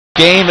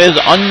game is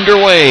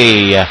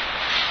underway. And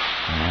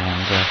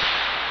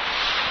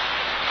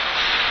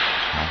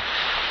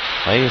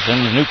play is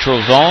in the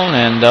neutral zone,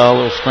 and a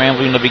little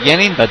scrambling in the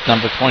beginning. That's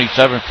number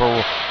 27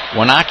 for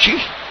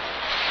Wenatchee.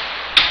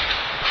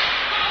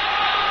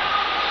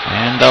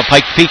 And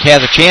Pikes Peak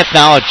has a chance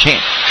now,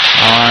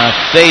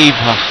 save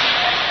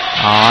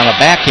on a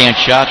backhand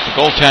shot. The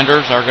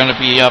goaltenders are going to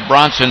be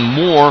Bronson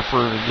Moore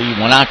for the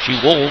Wenatchee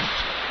Wolves.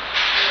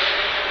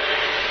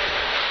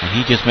 And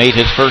he just made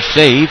his first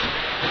save.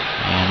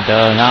 And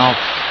now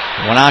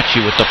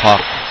Wenatchee with the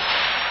puck.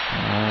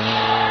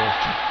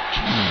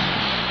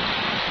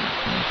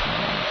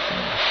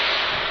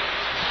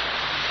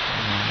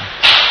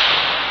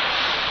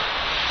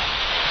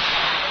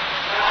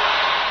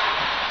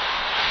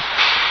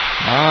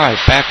 All right,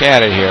 back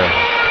at it here.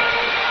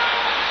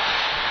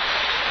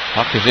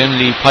 Puck is in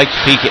the Pikes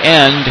Peak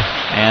end,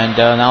 and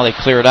now they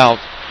clear it out.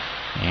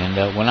 And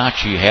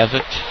Wenatchee has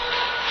it.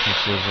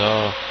 This is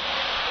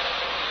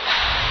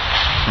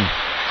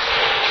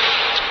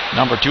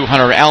number 2,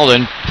 Hunter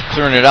Allen,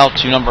 clearing it out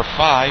to number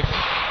 5,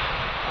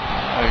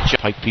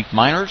 Pikes Peak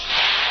Miners.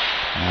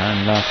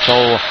 And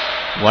so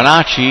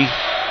Wenatchee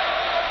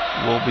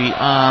will be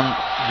on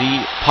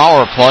the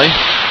power play.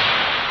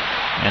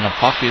 And the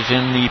puck is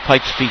in the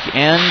Pikes Peak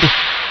end.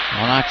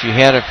 Wenatchee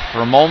had it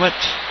for a moment.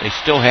 They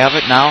still have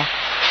it now.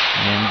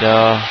 And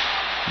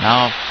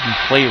now the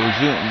play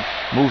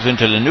moves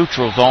into the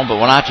neutral zone, but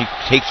Wenatchee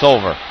takes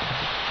over.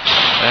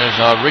 There's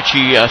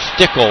Richie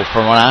Stickle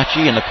for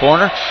Wenatchee in the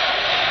corner.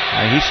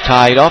 He's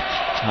tied up.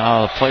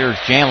 The players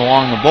jam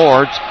along the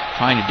boards,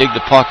 trying to dig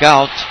the puck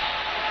out.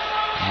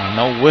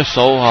 No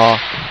whistle.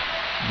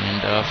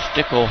 And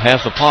Stickle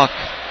has the puck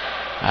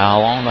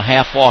along the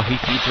half wall. He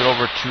feeds it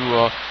over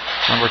to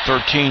number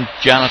 13,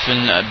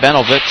 Jonathan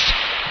Banovetz.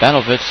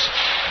 Banovetz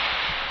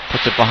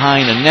puts it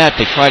behind the net.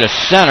 They try to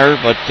center,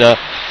 but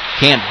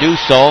can't do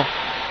so.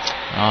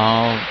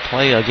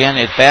 Play again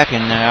is back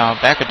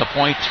at the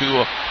point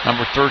to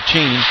number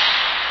 13,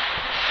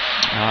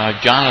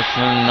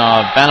 Jonathan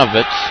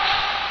Banovetz.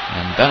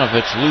 And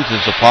Banovetz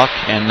loses the puck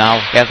and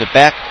now has it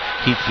back.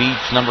 He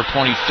feeds number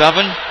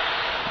 27,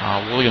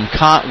 Will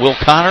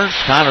Connors.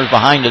 Connors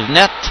behind his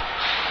net.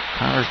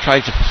 Connors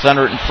tries to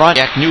center it in front.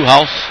 Jack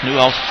Newhouse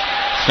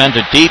sends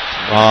it deep.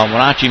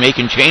 Wenatchee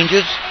making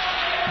changes.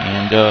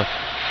 And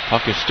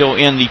puck is still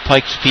in the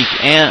Pikes Peak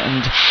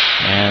end.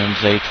 And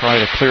they try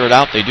to clear it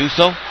out. They do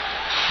so.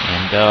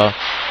 And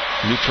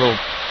neutral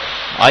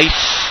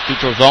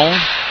zone.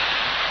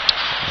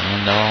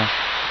 And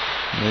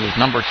there's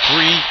number 3,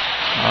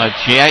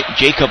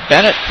 Jacob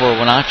Bennett for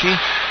Wenatchee.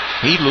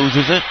 He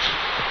loses it.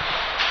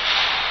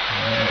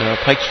 And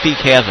Pikes Peak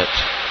has it.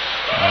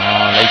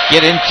 They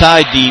get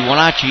inside the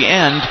Wenatchee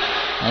end,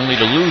 only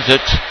to lose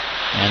it.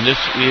 And this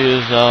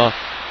is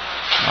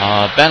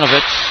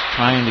Banovetz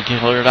trying to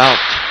clear it out.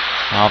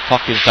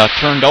 Puck is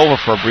turned over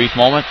for a brief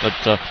moment,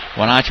 but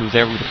Wenatchee was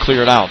able to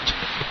clear it out.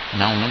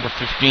 Now number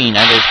 15,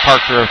 that is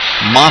Parker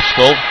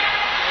Moskow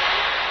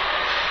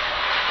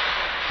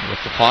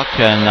with the puck,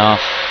 and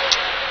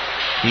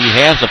he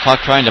has the puck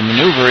trying to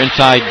maneuver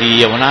inside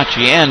the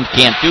Wenatchee end,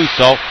 can't do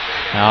so.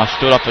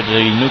 Stood up at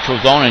the neutral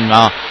zone, and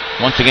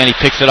once again he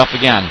picks it up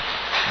again.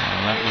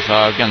 That was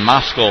again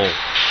Moskow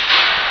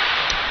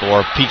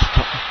for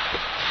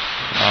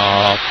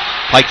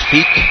Pikes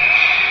Peak.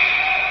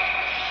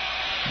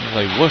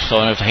 There's a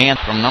whistle in his hand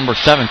from number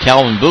 7,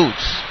 Calvin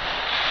Boots.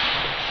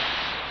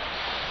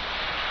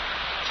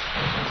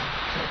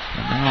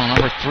 Now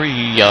number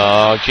 3,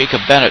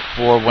 Jacob Bennett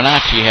for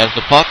Wenatchee has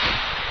the puck.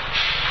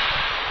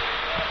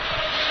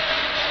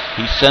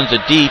 He sends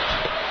it deep.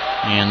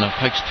 And the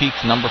Pikes Peak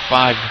number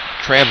 5,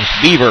 Travis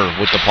Beaver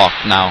with the puck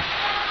now.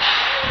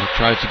 He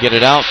tries to get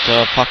it out.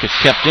 Puck is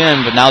kept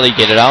in, but now they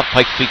get it out.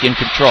 Pikes Peak in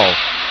control.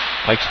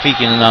 Pikes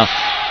Peak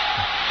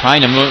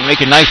trying to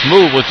make a nice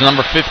move with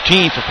number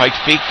 15 for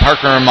Pikes Peak,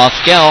 Parker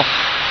Moskow.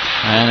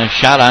 And a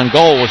shot on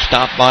goal was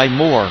stopped by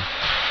Moore.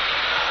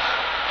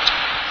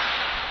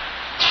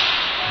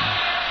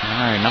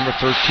 All right, number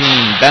 13,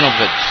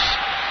 Banovetz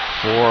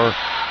for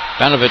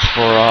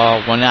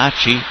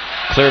Wenatchee.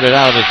 Cleared it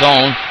out of his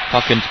own.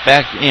 Puckins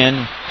back in.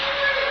 And,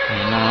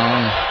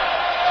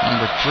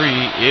 number 3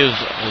 is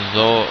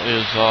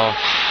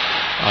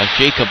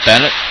Jacob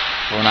Bennett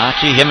for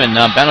Wenatchee. Him and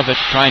Banovetz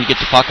trying to get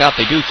the puck out.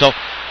 They do so.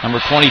 Number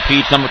 20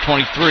 feeds number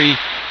 23.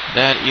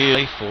 That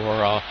is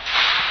for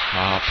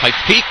Pikes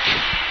Peak.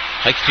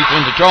 Pikes Peak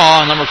wins the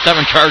draw. Number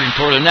 7 charging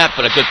toward the net,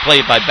 but a good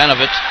play by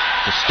Banovetz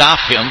to stop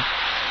him.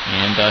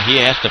 And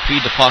he has to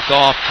feed the puck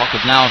off. Puck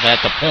is now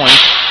at the point.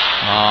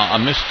 A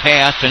missed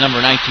pass to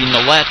number 19,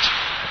 Nolet.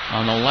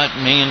 Nolet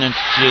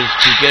manages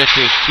to get it to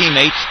his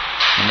teammates,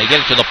 and they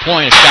get it to the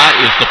point. A shot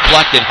is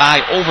deflected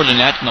high over the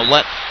net.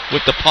 Nolet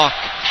with the puck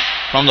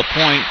from the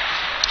point.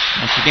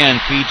 Once again,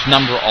 feeds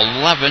number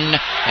 11.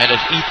 That is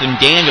Ethan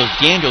Daniels.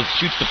 Daniels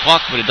shoots the puck,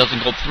 but it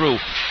doesn't go through.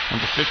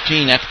 Number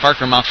 15, that's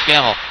Parker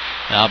Moskow.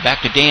 Back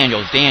to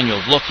Daniels.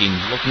 Daniels looking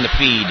to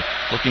feed,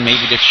 looking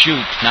maybe to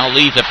shoot. Now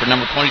leaves it for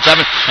number 27,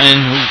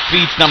 and who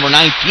feeds number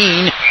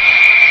 19.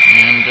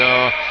 And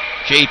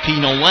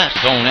JP Nolet,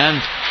 zone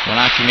end.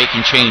 Wenatchee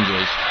making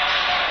changes.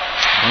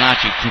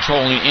 Wenatchee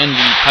controlling in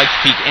the Pikes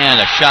Peak end.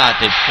 A shot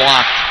that's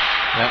blocked.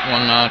 That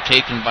one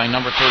taken by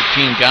number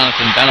 13,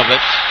 Jonathan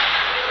Banovetz.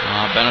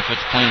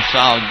 Banovetz playing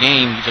solid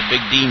game. He's a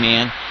big D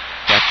man.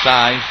 Got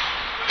size.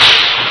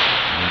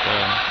 And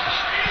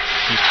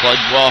he's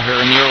played well here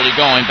in the early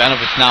going.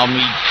 Banovetz now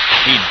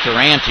feeds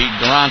Durante.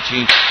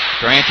 Durante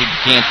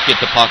can't get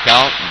the puck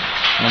out.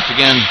 Once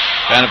again,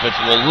 Banovetz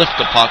will lift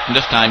the puck, and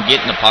this time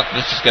getting the puck.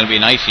 This is going to be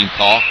an icing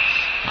call.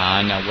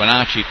 Now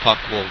Wenatchee puck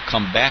will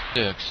come back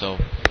to it. So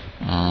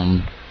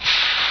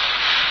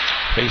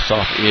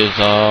face-off is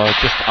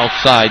just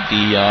outside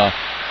the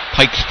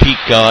Pikes Peak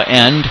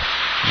end.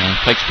 And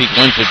Pikes Peak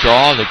wins the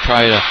draw. They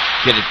try to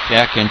get it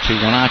back into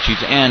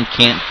Wenatchee's end.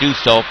 Can't do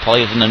so.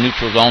 Plays in the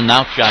neutral zone.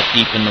 Now shot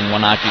deep in the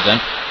Wenatchee's end.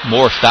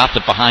 Moore stops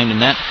it behind the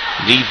net.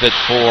 Leaves it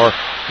for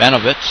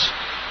Banovetz.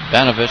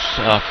 Banovetz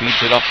feeds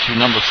it up to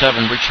number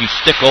 7, Richie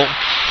Stickle.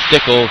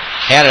 Stickle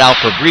had it out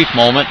for a brief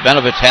moment.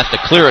 Banovetz has to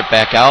clear it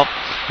back out.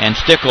 And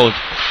Stickle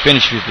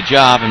finishes the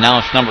job. And now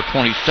it's number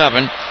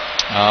 27.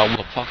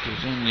 The puck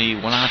is in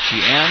the Wenatchee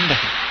end.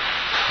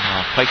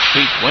 Pikes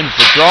Peak wins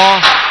the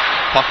draw.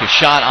 Puck is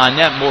shot on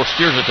net. Moore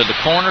steers it to the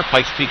corner.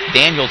 Pikes Peak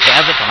Daniels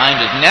has it behind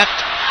his net.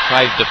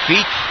 Tries to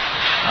feet.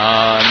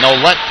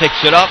 Nolet picks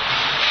it up.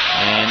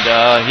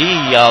 And he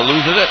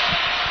loses it.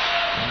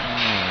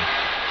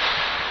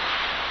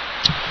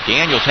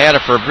 Daniels had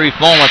it for a brief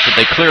moment, but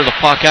they clear the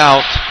puck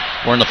out.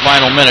 We're in the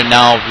final minute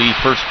now of the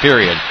first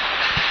period.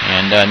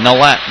 And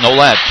Nolet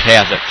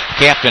has it.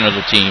 Captain of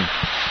the team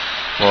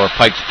for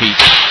Pikes Peak.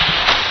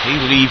 He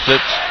leaves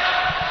it.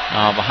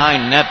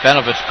 Behind net,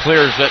 Banovetz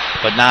clears it,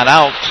 but not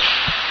out.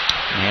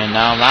 And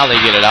now they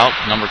get it out.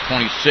 Number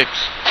 26.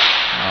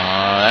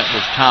 That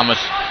was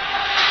Thomas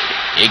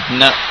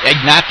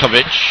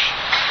Ignatovich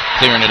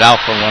clearing it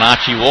out for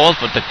Wenatchee Wolves,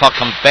 but the puck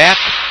comes back.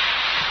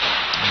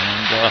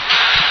 And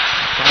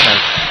trying to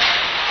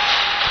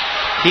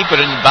keep it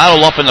in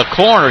battle up in the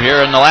corner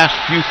here in the last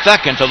few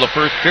seconds of the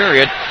first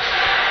period.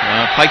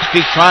 Pikes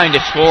Peak trying to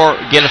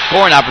get a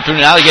scoring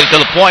opportunity. Now they get it to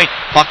the point.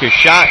 Puck is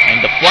shot and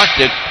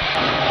deflected.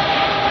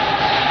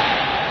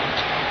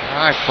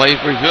 All right, play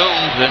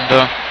resumes, and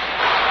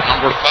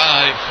number 5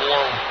 for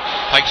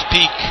Pikes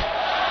Peak.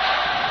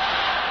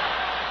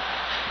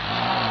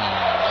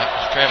 That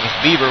was Travis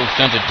Beaver who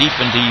sent it deep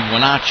in the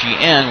Wenatchee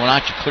end.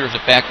 Wenatchee clears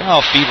it back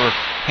out. Beaver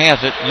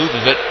has it,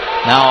 loses it.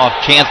 Now a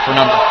chance for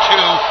number 2.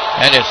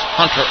 That is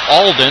Hunter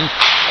Alden.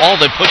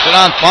 Alden puts it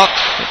on puck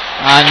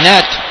on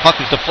net. Puck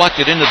is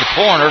deflected into the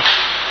corner,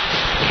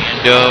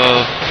 and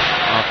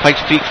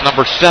Pikes Peak's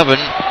number 7.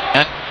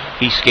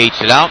 He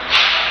skates it out.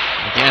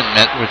 Again,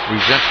 met with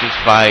resistance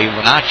by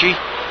Wenatchee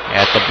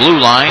at the blue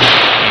line,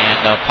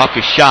 and puck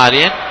is shot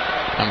in.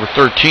 Number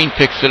 13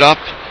 picks it up,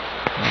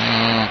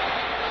 and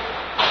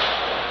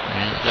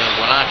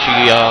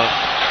Wenatchee,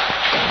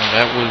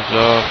 that was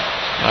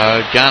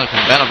Jonathan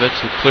Banovetz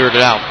who cleared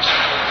it out.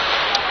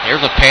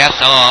 Here's a pass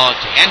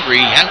to Henry.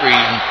 Henry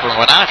from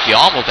Wenatchee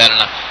almost had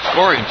a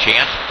scoring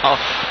chance.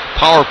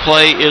 Power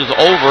play is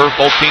over.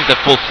 Both teams at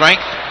full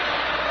strength.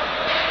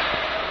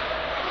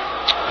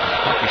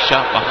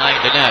 Shot behind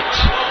the net.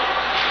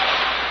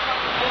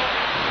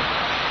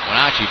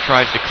 Wenatchee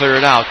tries to clear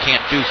it out,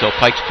 can't do so.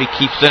 Pikes Peak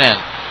keeps it in,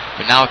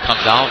 but now it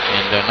comes out,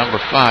 and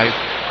number 5,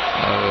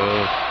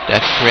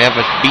 that's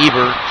Travis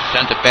Beaver,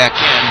 sent it back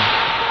in,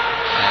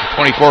 and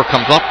 24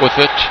 comes up with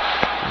it.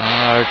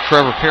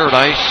 Trevor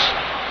Paradise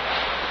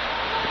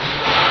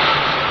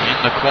in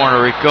the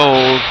corner it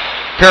goes.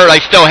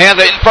 Paradise still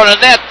has it in front of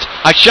the net.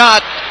 A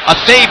shot, a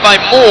save by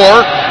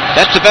Moore.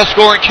 That's the best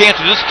scoring chance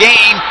of this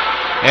game.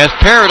 As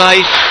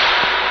Paradise,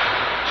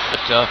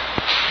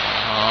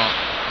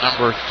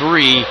 number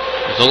 3,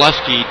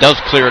 Zaleski, does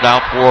clear it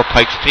out for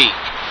Pikes Peak.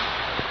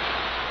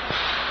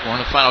 We're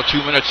in the final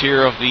 2 minutes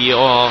here of the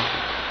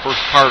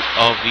first part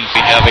of the. We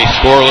have a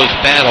scoreless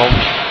battle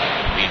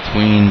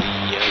between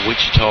the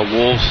Wichita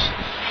Wolves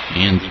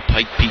and the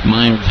Pikes Peak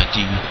Miners at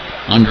the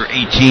under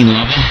 18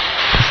 level.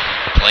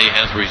 Play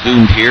has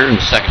resumed here in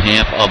the second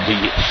half of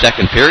the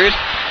second period,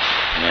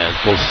 as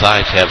both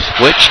sides have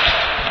switched.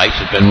 Ice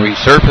has been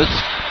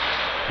resurfaced,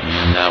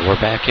 and we're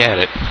back at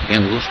it.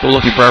 Again, we're still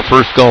looking for our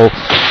first goal.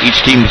 Each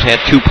team has had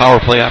 2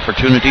 power play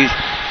opportunities.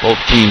 Both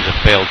teams have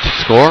failed to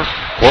score,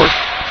 of course.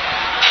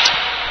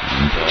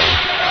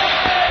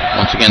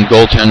 And once again,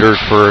 goaltender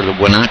for the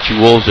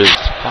Wenatchee Wolves is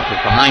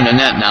behind the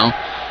net now.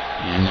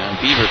 And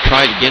Beaver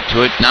tried to get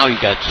to it. Now he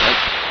got set.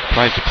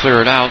 Tries to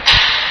clear it out.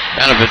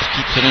 Banovetz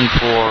keeps it in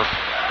for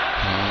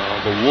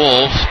the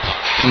Wolves.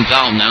 Comes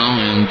out now,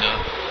 and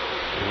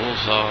the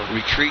Wolves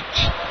retreat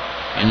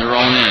in their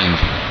own end.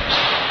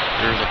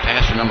 There's a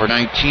pass to number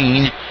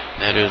 19.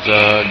 That is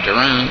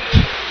Durant.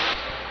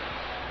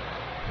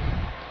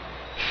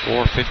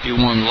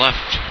 4:51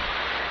 left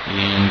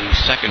in the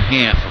second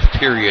half of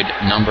period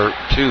number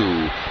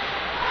 2.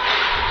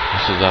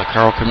 This is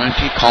Carl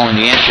Clementi calling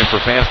the action for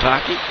Fast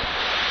Hockey.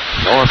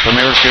 North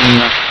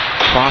American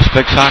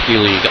Prospects Hockey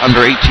League,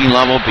 under 18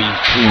 level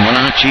between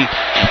Wenatchee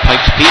and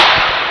Pikes Peak.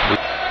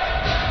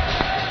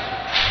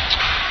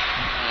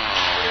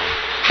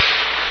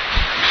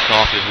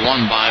 faceoff is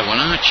won by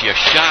Wenatchee. A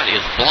shot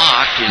is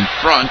blocked in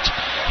front.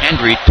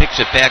 Hendry picks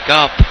it back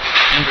up.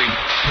 Hendry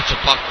puts the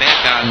puck back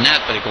on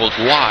net, but it goes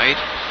wide.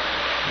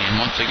 And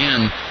once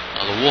again,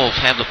 the Wolves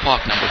have the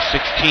puck. Number 16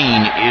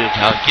 is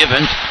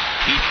Givens.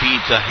 He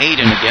feeds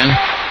Hayden again.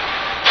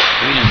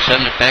 Hayden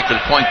sends it back to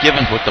the point.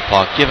 Givens with the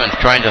puck. Givens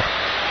trying to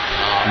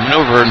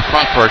maneuver in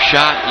front for a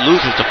shot.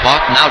 Loses the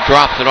puck. Now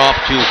drops it off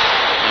to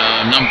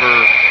number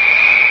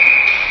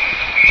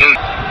 30.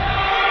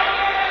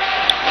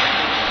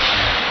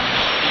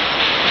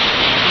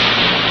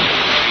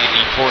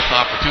 The fourth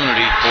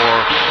opportunity for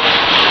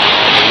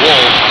the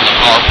Wolves on the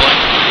power play.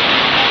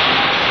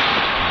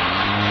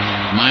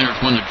 The Miners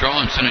won the draw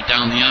and sent it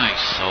down the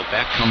ice. So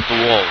back comes the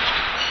Wolves.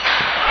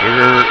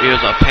 Here is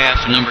a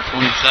pass to number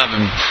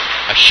 27.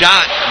 A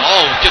shot.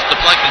 Oh, just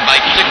deflected by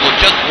Sickler,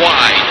 just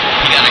wide.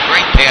 He got a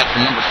great pass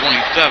from number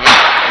 27,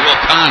 Will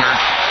Connor,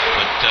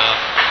 but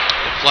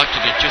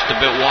deflected it just a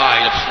bit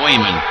wide of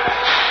Swayman.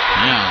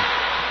 Yeah.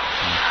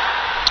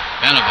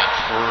 Banovetz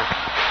for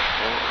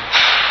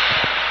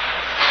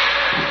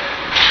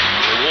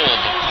the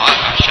Wolves.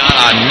 A shot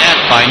on net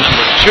by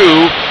number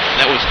 2.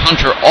 That was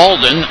Hunter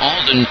Alden.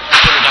 Alden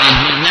put it on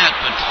the net,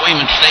 but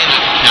Swayman saved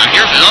it. Now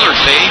here's another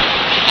save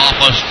off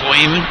of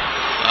Swayman,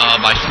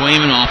 by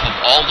Swayman off of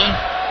Alden.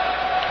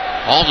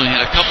 Alden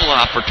had a couple of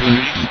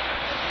opportunities.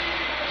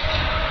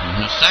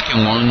 In the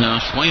second one,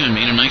 Swayman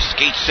made a nice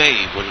skate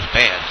save with his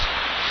pads.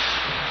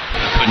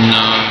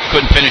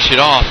 Couldn't finish it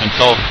off, and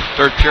so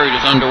third period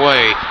is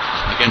underway.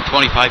 Again,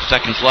 25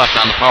 seconds left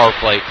on the power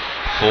play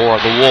for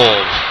the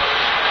Wolves.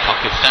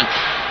 Puck is sent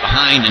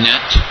behind the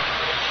net.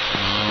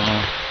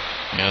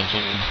 As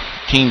the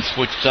team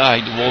switch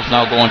side, the Wolves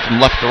now going from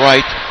left to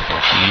right,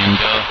 and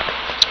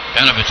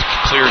Banovetz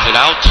clears it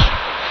out,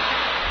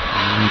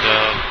 and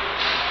the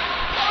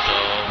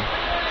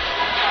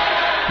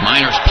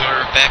Miners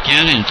clear it back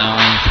in, and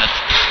that's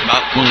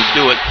about going to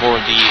do it for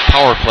the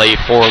power play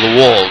for the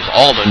Wolves.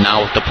 Alden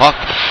now with the puck,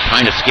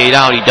 trying to skate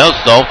out. He does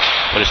though,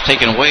 but it's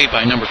taken away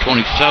by number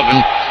 27.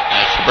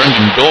 That's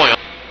Brendan Doyle.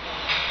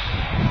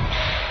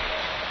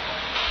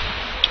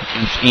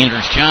 Against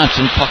Anders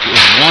Johnson, puck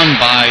is won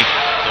by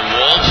the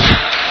Wolves,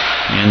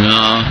 and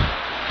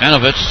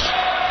Banovetz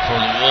for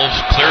the Wolves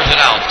clears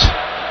it out.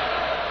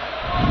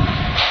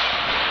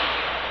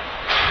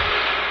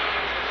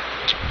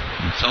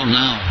 And so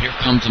now here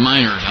comes the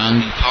Miners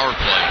on the power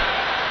play.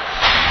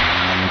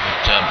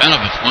 But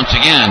Banovetz once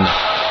again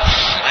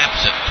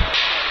slaps it.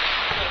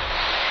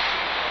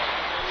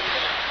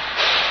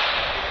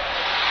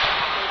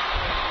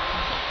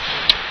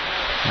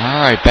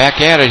 All right, back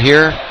at it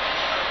here.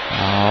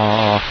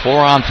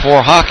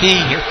 4-on-4 hockey.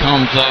 Here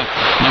comes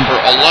number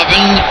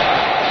 11.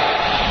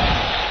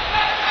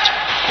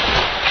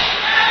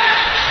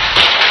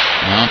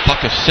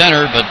 Puck is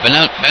center, but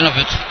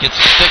Banovetz gets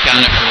a stick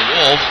on it for the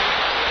Wolves.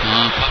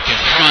 Puck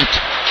is front.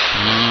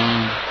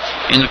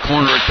 In the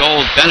corner it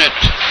goes. Bennett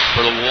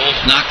for the Wolves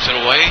knocks it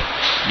away.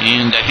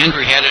 And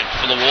Hendry had it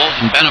for the Wolves,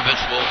 and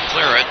Banovetz will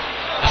clear it.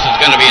 This is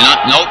going to be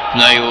nope.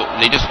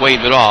 They just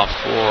waved it off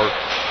for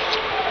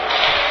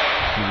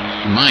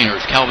the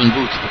Miners. Calvin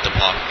Boots with the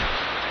puck.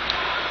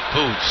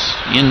 Boots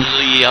in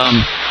the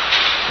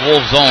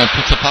Wolves zone,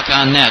 puts the puck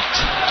on net.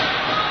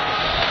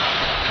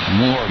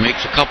 Moore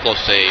makes a couple of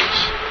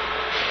saves.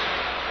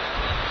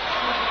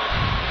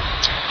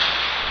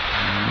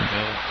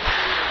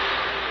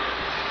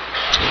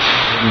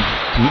 And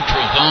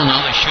neutral zone, now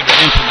they shoot it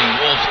into the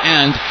Wolves'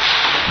 end.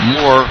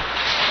 Moore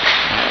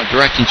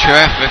directing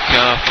traffic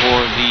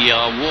for the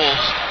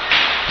Wolves.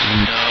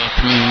 And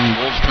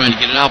Wolves trying to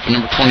get it out, but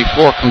number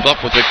 24 comes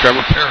up with it,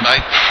 Trevor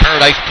Paradise.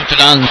 Paradise puts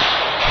it on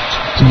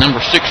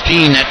number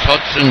 16, that's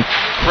Hudson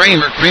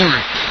Kramer.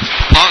 Kramer's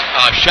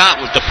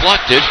shot was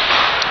deflected,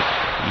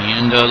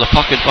 and the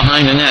puck is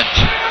behind the net.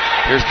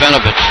 Here's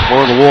Banovetz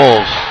for the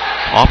Wolves.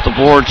 Off the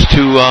boards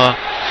to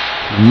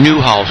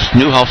Newhouse.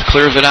 Newhouse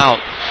clears it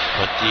out,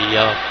 but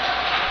the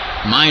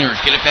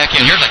Miners get it back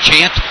in. Here's a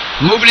chance.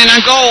 Moving in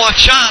on goal. A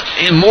shot,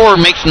 and Moore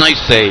makes a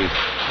nice save.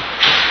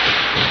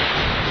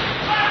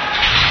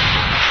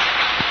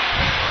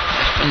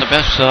 That's been the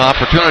best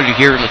opportunity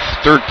here in the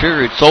third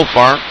period so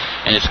far,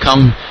 and it's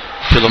come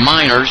to the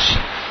Miners,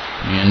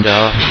 and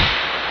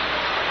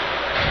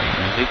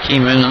they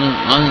came in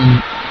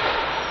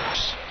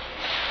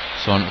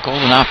so a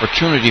golden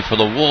opportunity for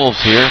the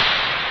Wolves here.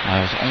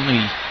 There's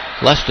only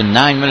less than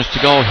 9 minutes to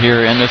go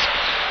here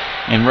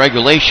in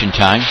regulation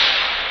time.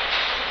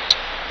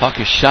 Puck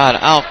is shot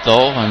out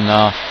though, and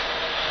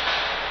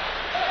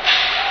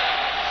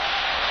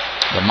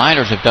the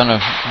Miners have done a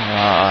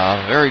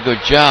very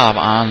good job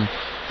on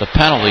the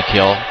penalty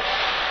kill.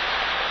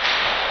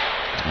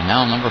 And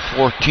now number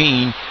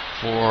 14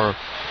 for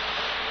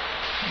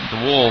the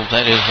Wolves,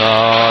 that is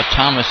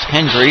Thomas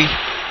Hendry.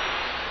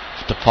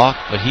 The puck,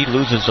 but he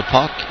loses the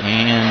puck,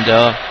 and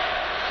the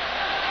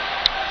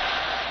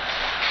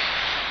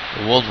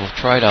Wolves will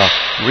try to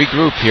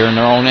regroup here in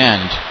their own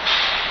end.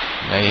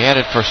 They had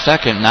it for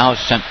second, now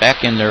it's sent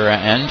back in their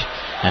end,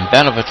 and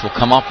Banovetz will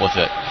come up with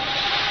it.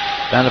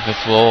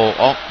 Banovetz will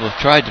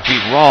try to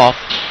beat Roth,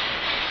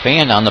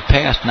 Fan on the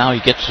pass. Now he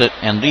gets it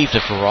and leaves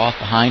it for Roth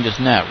behind his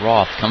net.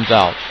 Roth comes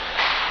out.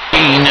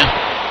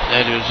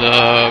 That is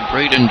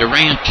Braden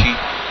Durant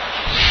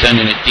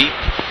sending it deep.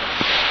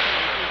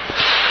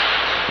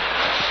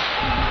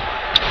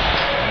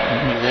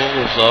 And the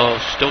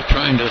Wolves still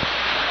trying to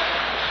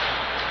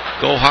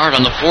go hard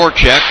on the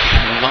forecheck.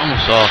 There's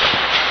almost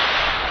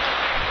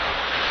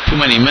too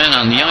many men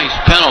on the ice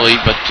penalty,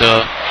 but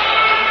the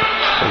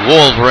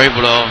Wolves were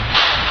able to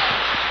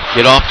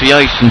get off the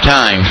ice in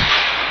time.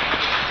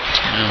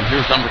 And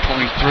here's number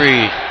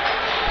 23.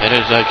 That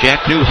is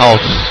Jack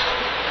Newhouse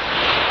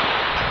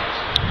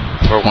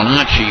for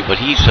Wenatchee, but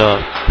he's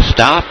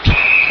stopped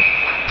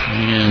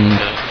and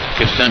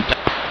gets sent down.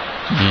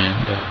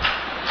 And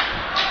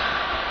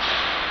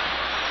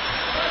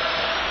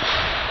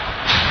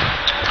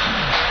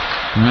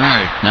all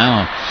right,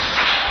 now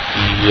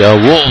the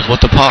Wolves with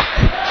the puck.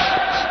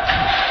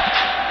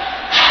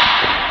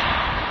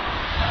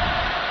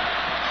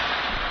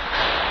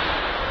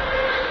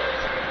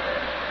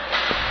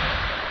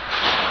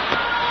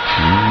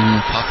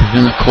 Puck is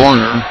in the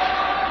corner.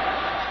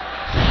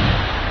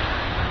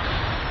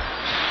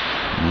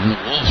 And the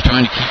Wolves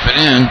trying to keep it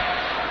in.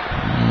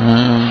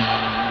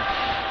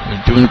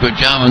 They're doing a good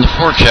job on the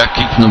forecheck,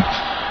 keeping the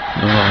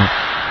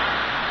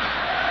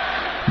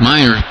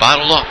Miners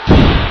bottled up.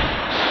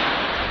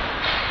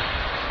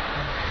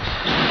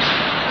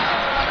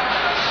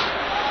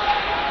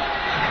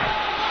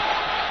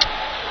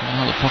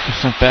 Now the puck is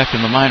sent back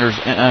in the Miners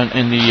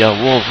in the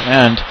Wolves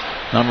end.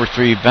 Number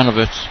 3,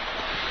 Banovetz.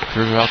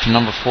 Clears it out to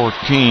number 14.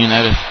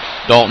 That is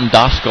Dalton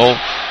Dosko.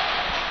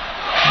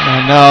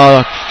 And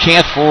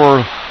chance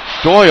for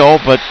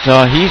Doyle, but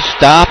he's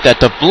stopped at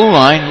the blue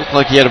line. Looked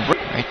like he had a break.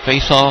 Right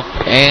face off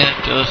and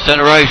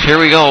center ice. Here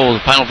we go.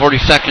 The final 40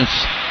 seconds.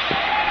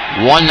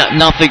 1-0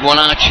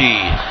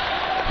 Wenatchee.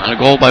 On a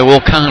goal by Will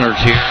Connors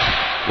here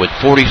with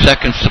 40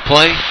 seconds to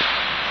play.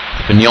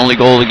 It's been the only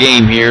goal of the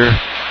game here.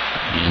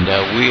 And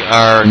we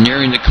are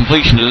nearing the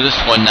completion of this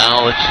one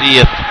now. Let's see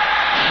if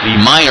the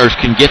Miners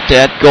can get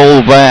that goal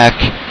back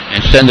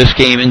and send this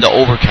game into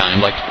overtime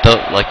like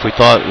we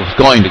thought it was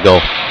going to go.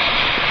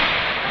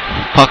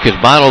 Puck is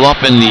bottled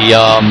up in the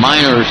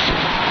Miners'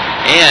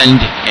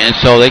 end, and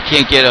so they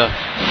can't get a...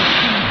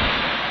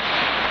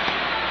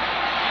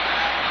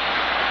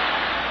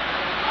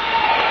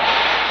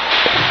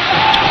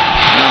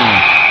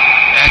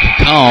 Back it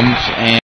comes, and